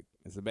 bro. Like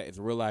it's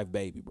a real life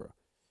baby, bro.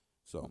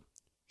 So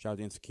shout out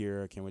to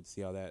Insecure. Can't wait to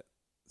see how that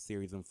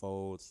series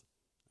unfolds.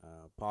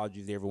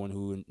 Apologies to everyone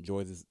who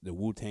enjoys the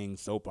Wu-Tang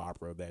soap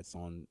opera that's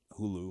on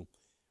Hulu.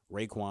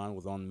 Raekwon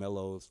was on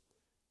Mellows,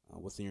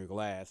 What's in Your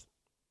Glass,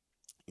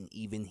 and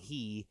even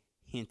he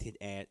hinted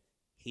at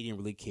he didn't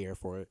really care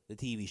for the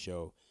TV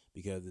show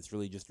because it's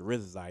really just the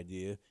RZA's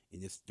idea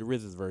and it's the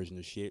RZA's version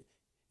of shit.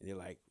 And they're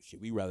like,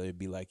 should we rather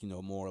be like, you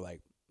know, more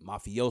like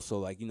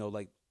mafioso, like, you know,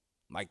 like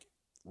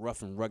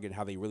rough and rugged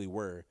how they really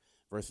were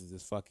versus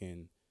this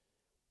fucking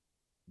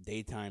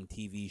daytime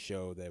TV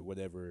show that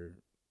whatever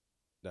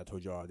that I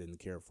told y'all I didn't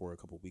care for a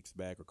couple weeks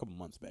back or a couple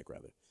months back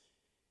rather.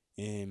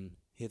 And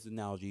his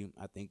analogy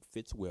I think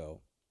fits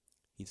well.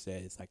 He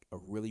said it's like a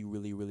really,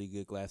 really, really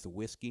good glass of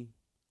whiskey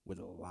with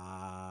a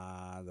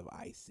lot of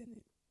ice in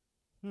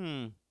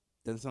it.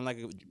 Doesn't sound like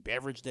a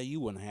beverage that you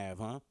wouldn't have,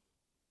 huh?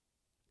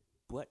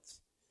 But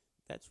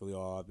that's really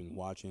all I've been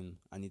watching.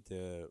 I need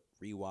to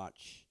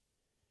rewatch.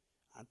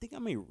 I think I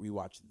may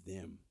rewatch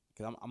them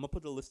because I'm gonna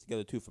put the list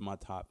together too for my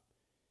top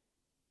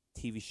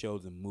TV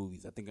shows and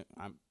movies. I think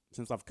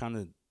since I've kind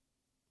of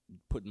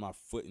put my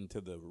foot into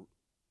the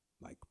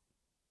like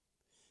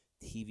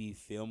TV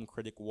film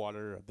critic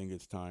water, I think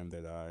it's time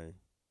that I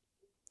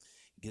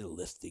get a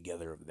list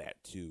together of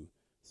that too.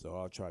 So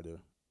I'll try to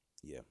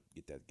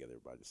get that together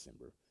by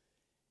December.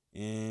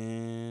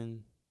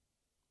 And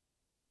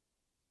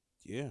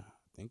yeah,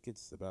 I think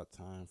it's about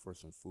time for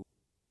some food.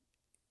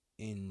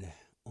 And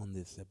on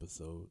this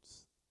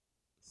episode's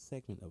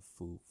segment of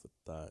Food for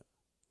Thought,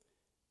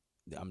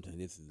 I'm telling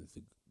you,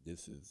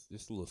 this is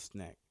just a little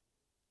snack,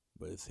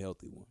 but it's a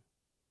healthy one.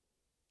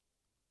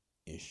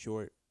 In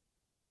short,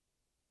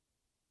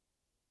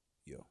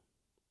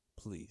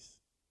 please,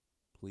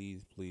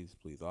 please, please,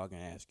 please, all I can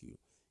ask you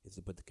is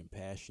to put the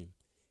compassion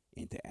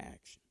into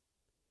action.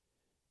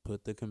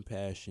 Put the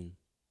compassion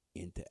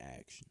into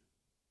action.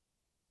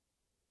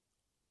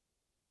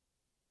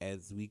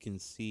 As we can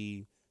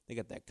see, they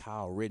got that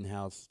Kyle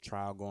Rittenhouse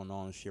trial going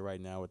on and shit right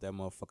now with that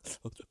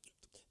motherfucker.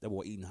 That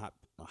boy eating a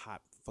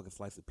hot fucking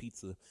slice of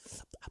pizza.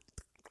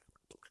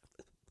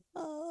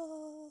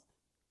 All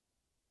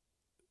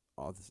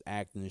this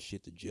acting and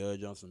shit. The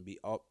judge on some beat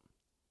up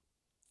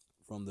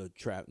from the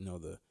trap. You know,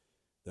 the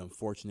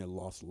unfortunate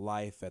lost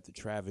life at the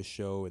Travis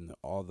show and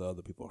all the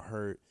other people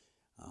hurt.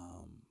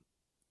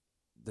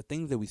 The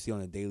things that we see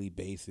on a daily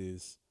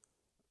basis.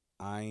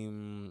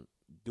 I'm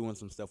doing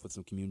some stuff with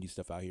some community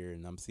stuff out here,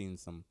 and I'm seeing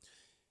some.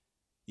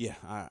 Yeah,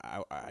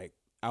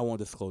 I won't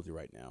disclose it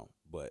right now,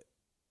 but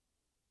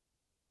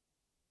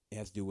it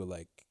has to do with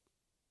like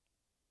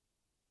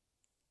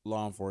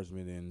law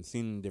enforcement and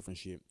seeing different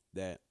shit.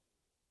 That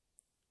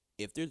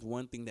if there's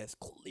one thing that's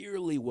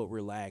clearly what we're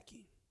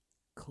lacking,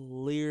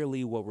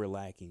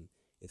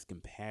 is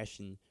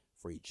compassion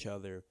for each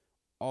other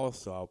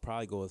Also, I'll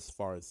probably go as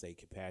far as say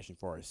compassion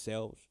for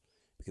ourselves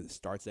because it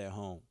starts at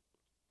home.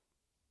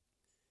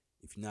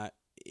 If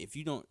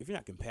you're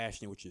not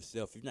compassionate with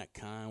yourself, if you're not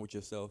kind with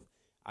yourself,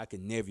 I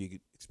can never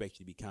expect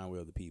you to be kind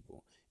with other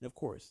people. And of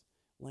course,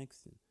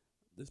 Langston,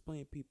 there's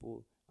plenty of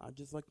people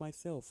just like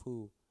myself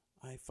who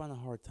I find a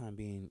hard time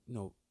being,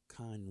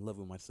 kind and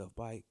loving myself.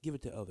 But I give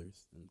it to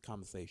others in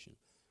conversation.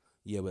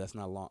 Yeah, but that's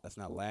not long. That's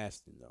not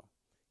lasting though.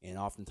 And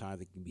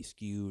oftentimes it can be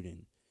skewed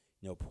and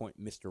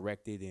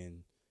misdirected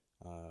and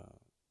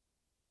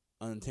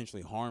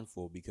unintentionally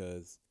harmful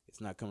because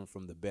it's not coming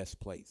from the best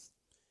place.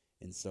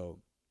 And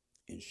so,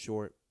 in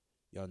short,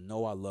 y'all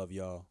know I love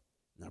y'all,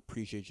 and I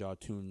appreciate y'all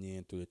tuning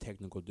in through the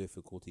technical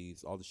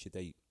difficulties, all the shit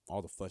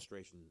all the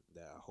frustration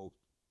that I hope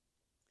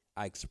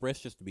I express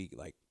just to be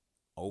like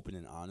open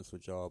and honest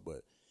with y'all,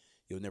 but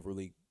you'll never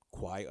really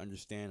quite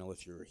understand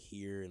unless you're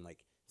here and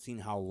like seeing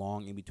how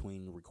long in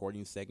between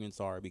recording segments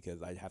are,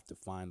 because I have to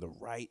find the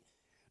right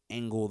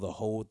angle to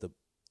hold the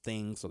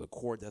thing so the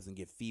cord doesn't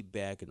get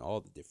feedback and all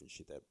the different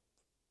shit that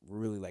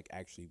really like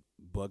actually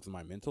bugs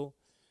my mental.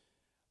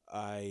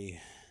 I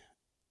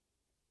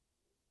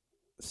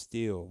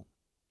still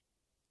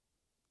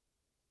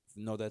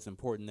know that's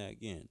important that,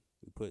 again,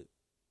 we put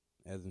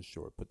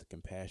the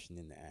compassion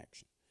into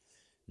action.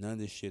 None of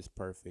this shit's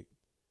perfect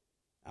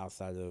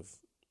outside of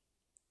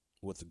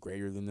what's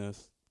greater than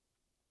us.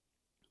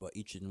 But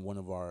each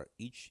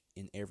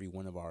and every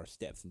one of our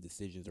steps and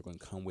decisions are going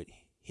to come with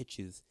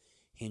hitches,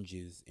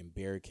 hinges, and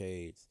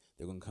barricades.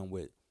 They're going to come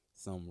with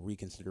some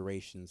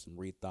reconsideration, some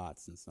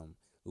rethoughts, and some,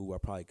 I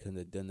probably couldn't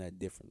have done that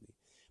differently.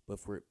 But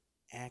if we're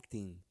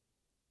acting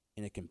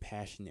in a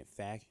compassionate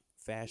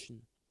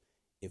fashion,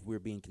 if we're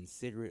being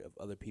considerate of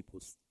other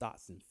people's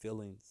thoughts and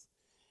feelings,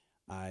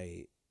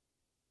 I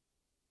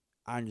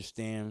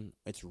understand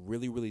it's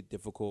really, really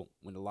difficult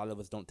when a lot of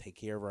us don't take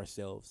care of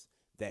ourselves.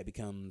 That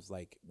becomes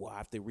like, well, I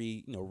have to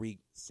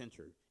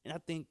recenter. And I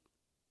think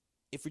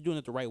if you're doing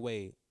it the right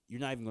way, you're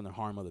not even going to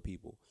harm other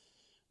people.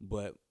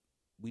 But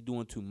we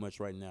doing too much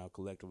right now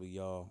collectively,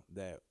 y'all,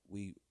 that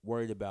we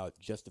worried about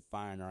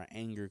justifying our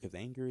anger, because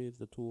anger is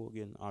the tool,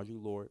 again,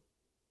 Audre Lorde,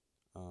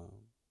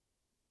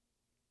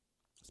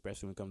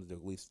 especially when it comes to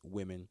at least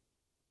women,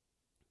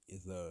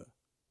 is a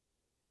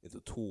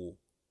tool.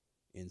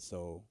 And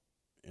so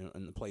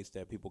in the place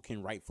that people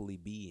can rightfully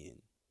be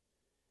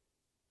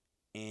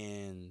in.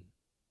 And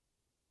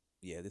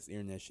yeah, this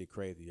internet shit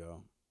crazy,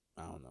 y'all.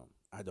 I don't know.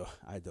 I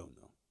don't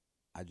know.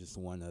 I just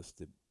want us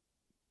to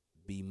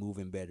be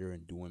moving better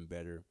and doing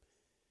better.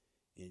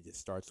 And it just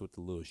starts with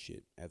the little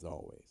shit, as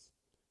always.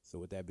 So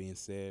with that being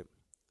said,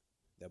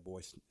 that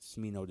boy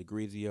Smino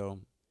DeGrizio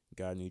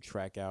got a new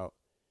track out,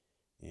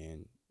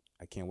 and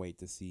I can't wait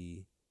to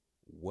see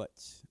what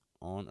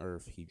on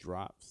earth he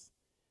drops.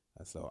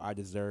 So I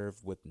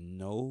Deserve with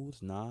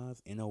Nas,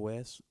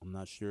 N-O-S. I'm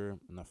not sure.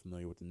 I'm not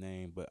familiar with the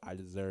name, but I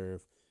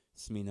Deserve.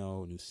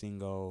 Smino, new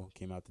single,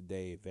 came out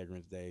today,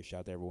 Veterans Day.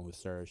 Shout out to everyone who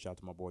served. Shout out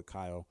to my boy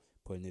Kyle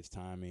putting his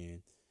time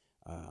in.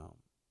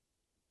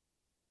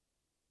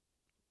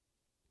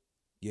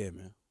 Yeah,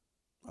 man.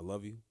 I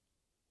love you.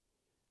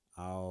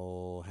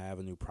 I'll have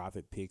a new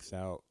Prophet Picks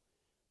out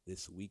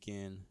this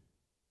weekend.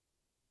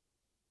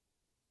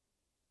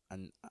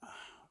 And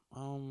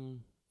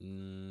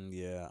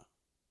yeah.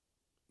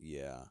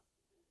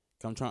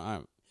 I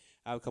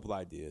have a couple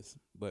ideas,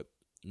 but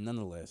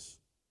nonetheless,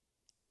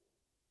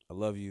 I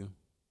love you.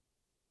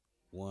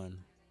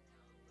 One.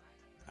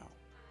 Out.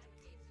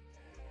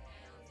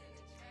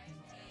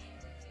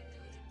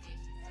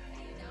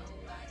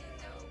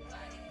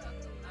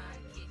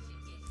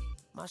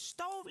 My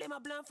stove lit my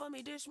blunt for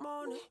me this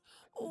morning.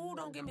 Ooh,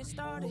 don't get me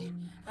started.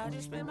 I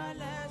just spent my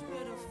last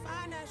bit of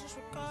finance just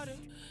recorded.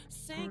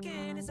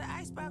 Sinking, it's an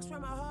icebox where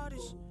my heart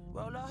is.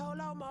 Roll a whole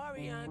lot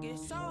Marion, get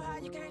so high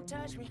you can't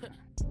touch me.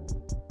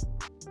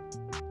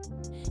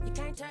 You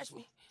can't touch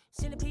me.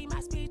 Centipede,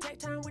 my speed, take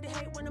time with the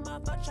hate when the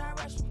motherfucker try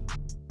rush me.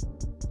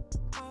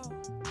 Oh,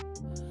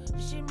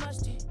 this shit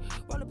musty.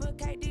 Roll up a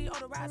KD on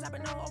the rise, I've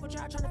been on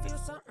overdrive trying to feel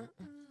something.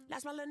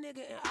 Lost my little nigga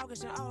in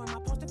August and all. Am I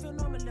supposed to feel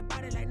normal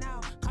about it like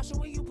now? Caution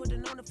when you put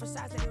it on the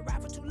facade, let it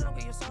ride for too long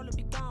and your soul will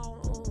be gone.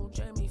 Ooh,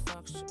 Jamie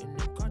Foxx in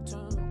the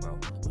cartoon, bro.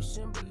 We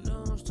send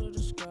balloons to the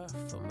sky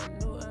for my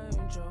new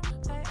angel.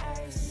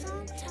 Hey,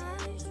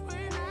 sometimes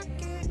when I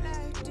get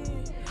like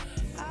this,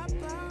 I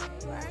burn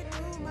right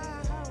through my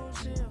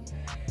house, yeah.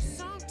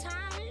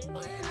 Sometimes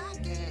when I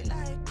get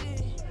like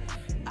this,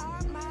 I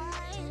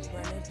might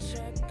run a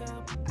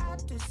checkup, I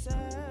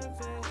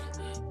deserve it.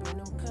 Bring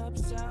them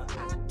cups out, I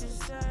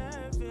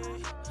deserve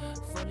it.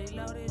 Fully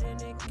loaded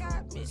and it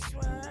got me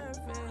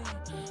swerving.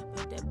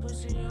 Put that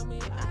pussy on me,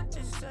 I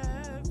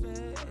deserve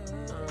it.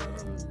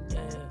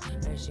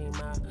 Yeah, and she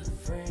my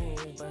friend,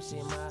 but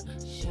she my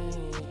she's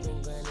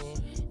been grinding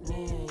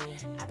in.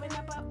 I've been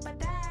up a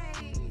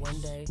day. One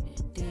day,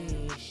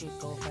 this shit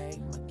gon' break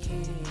my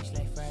kids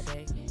like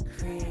Friday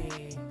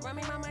crib. Run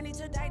me my money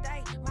today,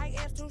 Mike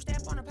Epps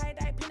 2-step on a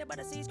payday. Peanut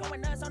butter seeds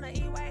going nuts on the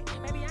E-way.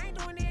 Maybe I ain't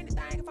doing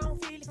anything if I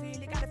don't feel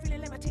it. Got a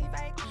feeling like my teeth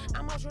ache.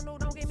 I'm emotional,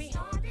 don't get me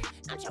started.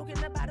 I'm choking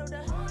the bottle,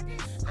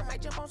 I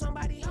might just jump on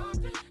somebody.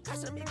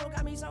 Casamigo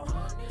got me so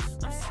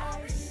I'm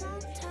sorry.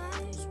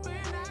 Sometimes when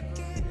I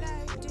get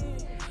like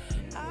this,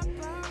 I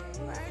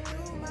burn right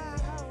through my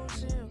whole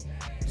self.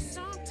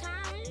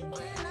 Sometimes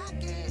when I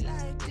get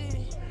like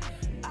this,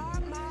 I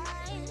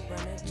might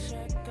run a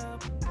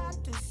checkup. I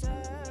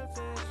deserve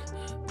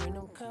it. Bring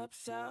them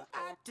cups out.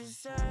 I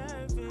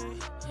deserve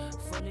it.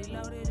 Fully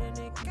loaded and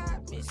it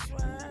got me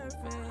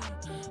swerving.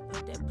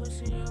 Put that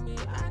pussy on me.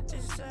 I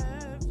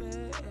deserve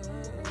it.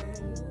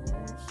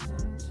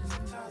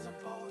 Sometimes I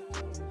pour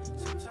it,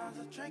 sometimes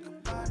I drink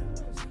about